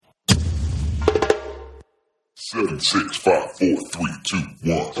7, 6, 5, 4, 3, 2, 1.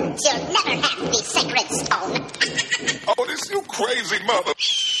 You'll never have the sacred stone. Oh, this you crazy mother.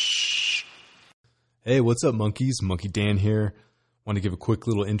 Hey, what's up, monkeys? Monkey Dan here. Want to give a quick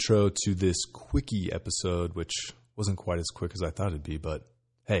little intro to this quickie episode, which wasn't quite as quick as I thought it'd be, but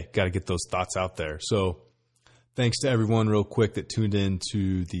hey, got to get those thoughts out there. So thanks to everyone real quick that tuned in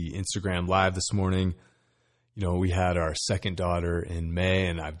to the Instagram live this morning. You know, we had our second daughter in May,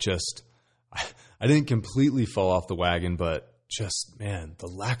 and I didn't completely fall off the wagon, but just, man, the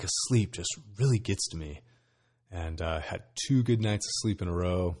lack of sleep just really gets to me. And had 2 good nights of sleep in a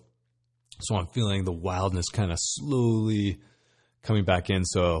row. So I'm feeling the wildness kind of slowly coming back in.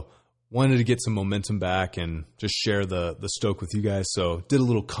 So wanted to get some momentum back and just share the stoke with you guys. So did a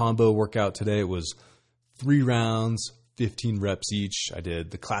little combo workout today. It was 3 rounds, 15 reps each. I did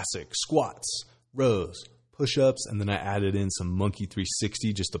the classic squats, rows, push-ups, and then I added in some monkey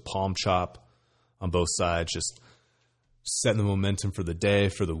 360, just a palm chop on both sides, just setting the momentum for the day,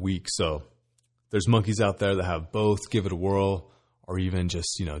 for the week. So there's monkeys out there that have both, give it a whirl, or even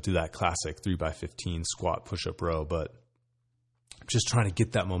just, do that classic 3x15 squat, push-up, row. But I'm just trying to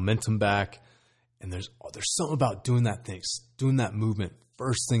get that momentum back. And there's something about doing that movement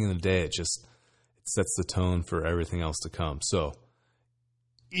first thing in the day. It sets the tone for everything else to come. So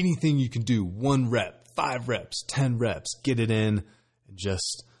anything you can do, 1 rep, 5 reps, 10 reps, get it in, and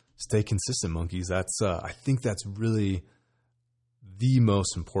just stay consistent, monkeys. I think that's really the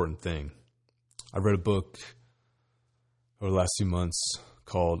most important thing. I read a book over the last few months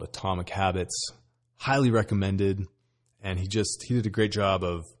called Atomic Habits, highly recommended. And he did a great job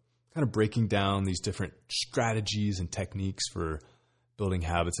of kind of breaking down these different strategies and techniques for building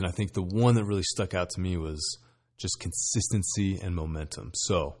habits. And I think the one that really stuck out to me was just consistency and momentum.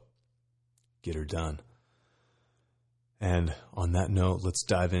 So get her done. And on that note, let's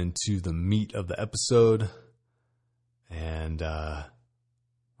dive into the meat of the episode. And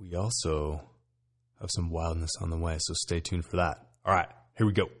we also have some wildness on the way, so stay tuned for that. All right, here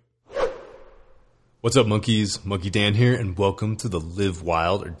we go. What's up, monkeys? Monkey Dan here, and welcome to the Live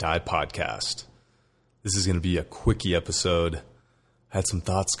Wild or Die podcast. This is going to be a quickie episode. I had some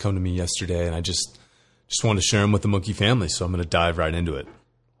thoughts come to me yesterday, and I just wanted to share them with the monkey family, so I'm going to dive right into it.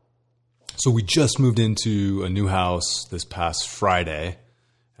 So we just moved into a new house this past Friday.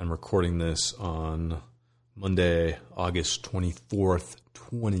 I'm recording this on Monday, August 24th,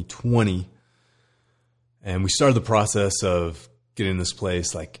 2020. And we started the process of getting this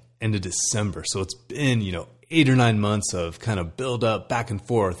place like end of December. So it's been, 8 or 9 months of kind of build up back and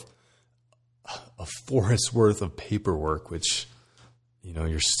forth, a forest worth of paperwork, which,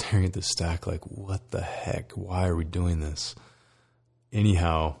 you're staring at the stack like, what the heck? Why are we doing this?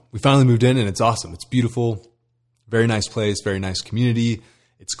 Anyhow, we finally moved in and it's awesome. It's beautiful. Very nice place, very nice community.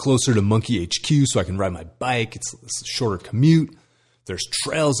 It's closer to Monkey HQ so I can ride my bike. It's a shorter commute. There's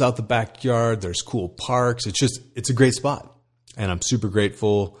trails out the backyard. There's cool parks. It's a great spot. And I'm super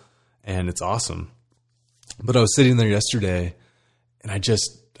grateful and it's awesome. But I was sitting there yesterday and I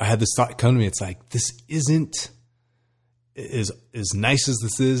had this thought come to me. It's like, this isn't as nice as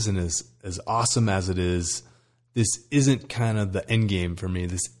this is and as awesome as it is. This isn't kind of the end game for me.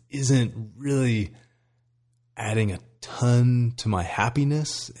 This isn't really adding a ton to my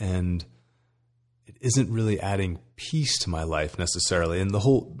happiness, and it isn't really adding peace to my life necessarily. And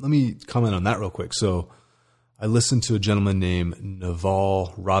let me comment on that real quick. So I listened to a gentleman named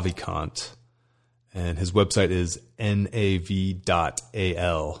Naval Ravikant, and his website is nav.al.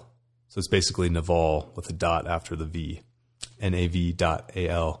 So it's basically Naval with a dot after the V,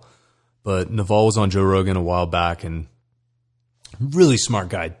 nav.al. But Naval was on Joe Rogan a while back, and really smart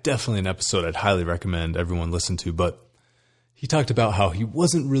guy. Definitely an episode I'd highly recommend everyone listen to. But he talked about how he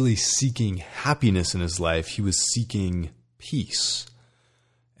wasn't really seeking happiness in his life. He was seeking peace.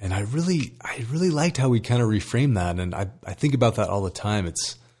 And I really liked how he kind of reframed that. And I think about that all the time. I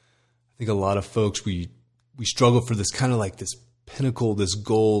think a lot of folks, we struggle for this kind of like this pinnacle, this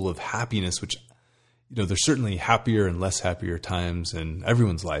goal of happiness, which, there's certainly happier and less happier times in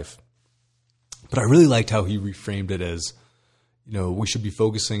everyone's life. But I really liked how he reframed it as, we should be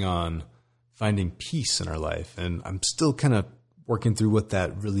focusing on finding peace in our life. And I'm still kind of working through what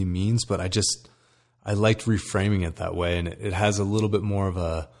that really means, but I liked reframing it that way. And it has a little bit more of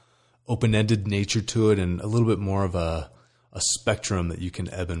a open-ended nature to it and a little bit more of a spectrum that you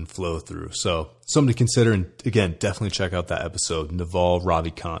can ebb and flow through. So something to consider. And again, definitely check out that episode, Naval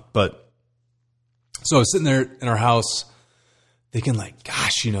Ravikant. But so I was sitting there in our house thinking like,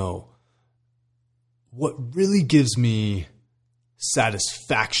 gosh, what really gives me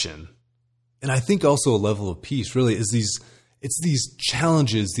satisfaction, and I think also a level of peace, really, is these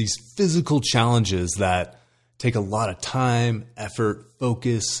challenges, these physical challenges that take a lot of time, effort,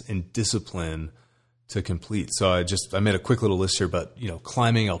 focus, and discipline to complete. So I made a quick little list here, but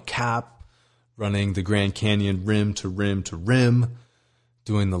climbing El Cap, running the Grand Canyon rim to rim to rim,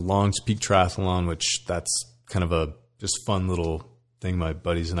 doing the Longs Peak Triathlon, which that's kind of a just fun little thing my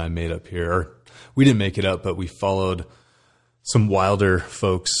buddies and I made up here. Or we didn't make it up, but we followed some Wilder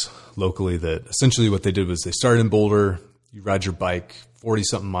folks locally that essentially what they did was they started in Boulder. You ride your bike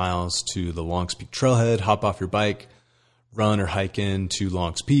 40-something miles to the Longs Peak Trailhead, hop off your bike, run or hike into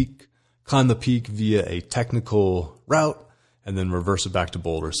Longs Peak, climb the peak via a technical route, and then reverse it back to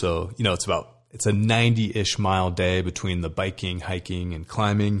Boulder. So, it's a 90-ish mile day between the biking, hiking, and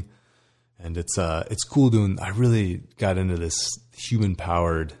climbing. And it's cool doing. I really got into this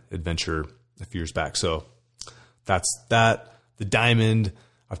human-powered adventure a few years back. So that's that. The Diamond,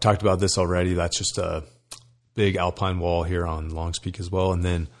 I've talked about this already. That's just a big alpine wall here on Longs Peak as well. And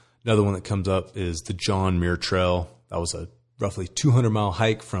then another one that comes up is the John Muir Trail. That was a roughly 200-mile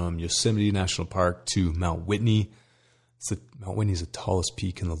hike from Yosemite National Park to Mount Whitney. Mount Whitney is the tallest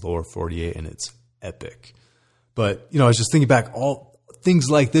peak in the lower 48, and it's epic. But, I was just thinking back, all things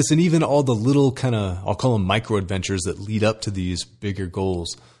like this, and even all the little kind of, I'll call them micro adventures that lead up to these bigger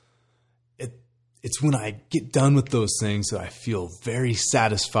goals. It's when I get done with those things that I feel very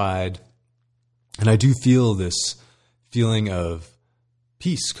satisfied. And I do feel this feeling of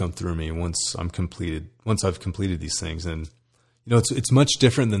peace come through me once I've completed these things. And, it's much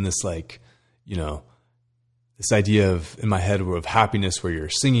different than this, this idea of in my head of happiness where you're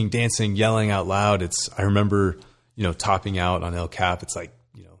singing, dancing, yelling out loud. I remember, topping out on El Cap. It's I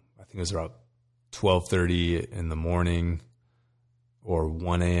think it was about 12:30 in the morning or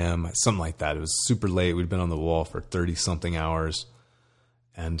 1 a.m., something like that. It was super late. We'd been on the wall for 30 something hours.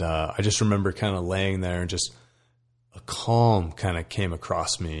 And I just remember kind of laying there and just a calm kind of came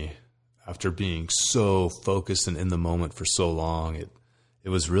across me after being so focused and in the moment for so long. It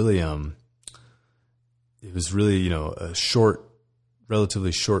was really, a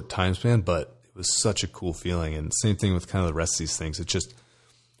relatively short time span, but it was such a cool feeling. And same thing with kind of the rest of these things. It's just,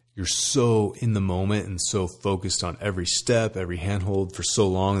 you're so in the moment and so focused on every step, every handhold for so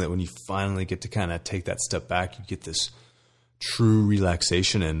long that when you finally get to kind of take that step back, you get this true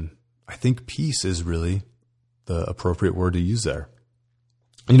relaxation. And I think peace is really the appropriate word to use there.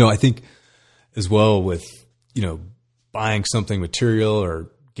 I think as well with, buying something material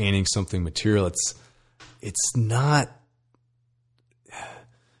or gaining something material, it's not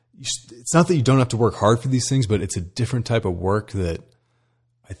that you don't have to work hard for these things, but it's a different type of work that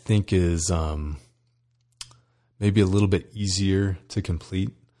I think is maybe a little bit easier to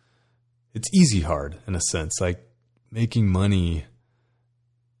complete. It's easy hard in a sense. Like making money,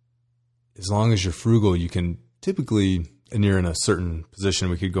 as long as you're frugal, you can typically, and you're in a certain position,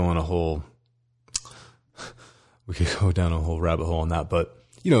 we could go down a whole rabbit hole on that. But,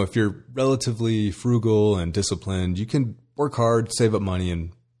 if you're relatively frugal and disciplined, you can work hard, save up money,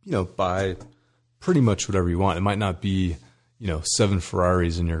 and, buy pretty much whatever you want. It might not be, 7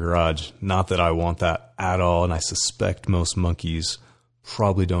 Ferraris in your garage. Not that I want that at all. And I suspect most monkeys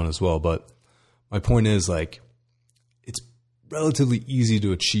probably don't as well. But my point is it's relatively easy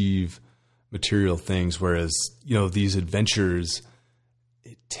to achieve material things. Whereas, these adventures,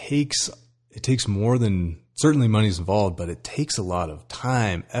 it takes more than, certainly money's involved, but it takes a lot of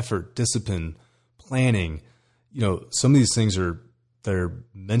time, effort, discipline, planning. Some of these things they're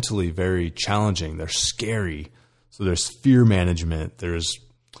mentally very challenging. They're scary. So there's fear management. There's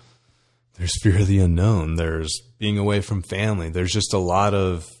fear of the unknown. There's being away from family. There's a lot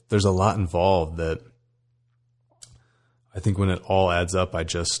involved that I think when it all adds up,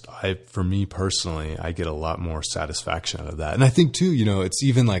 for me personally, I get a lot more satisfaction out of that. And I think too, it's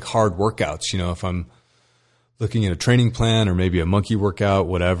even like hard workouts, if I'm looking at a training plan or maybe a monkey workout,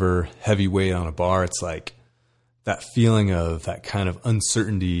 whatever, heavy weight on a bar, it's like that feeling of that kind of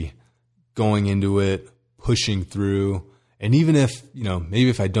uncertainty going into it, pushing through. And even if,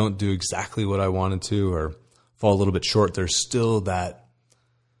 maybe if I don't do exactly what I wanted to or fall a little bit short, there's still that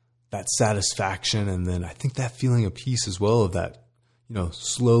satisfaction. And then I think that feeling of peace as well of that,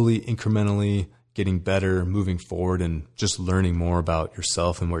 slowly, incrementally getting better, moving forward and just learning more about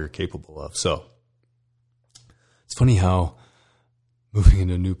yourself and what you're capable of. So it's funny how moving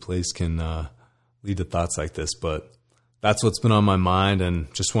into a new place can lead to thoughts like this, but that's what's been on my mind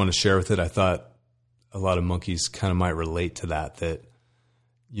and just want to share with it. I thought a lot of monkeys kind of might relate to that,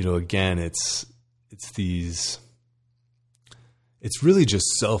 again, it's really just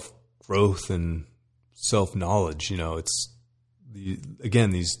self-growth and self-knowledge. It's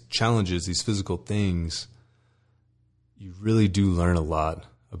these challenges, these physical things, you really do learn a lot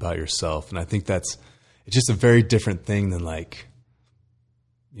about yourself. And I think it it's just a very different thing than like,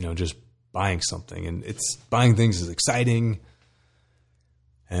 just buying something. And buying things is exciting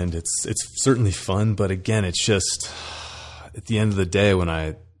and it's certainly fun. But again, it's just at the end of the day, when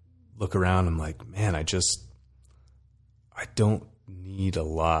I look around, I'm like, man, I don't need a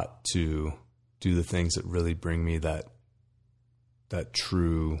lot to do the things that really bring me that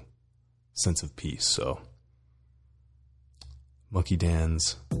true sense of peace. So Monkey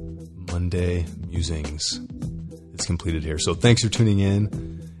Dan's Monday Musings is completed here. So thanks for tuning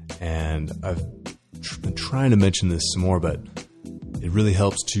in. And I've been trying to mention this some more, but it really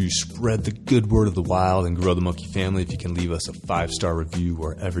helps to spread the good word of the wild and grow the monkey family if you can leave us a 5-star review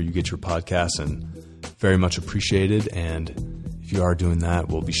wherever you get your podcasts, and very much appreciated. And if you are doing that,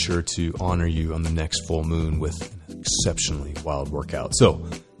 we'll be sure to honor you on the next full moon with an exceptionally wild workout. So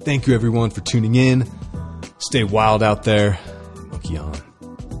thank you everyone for tuning in. Stay wild out there. Monkey on.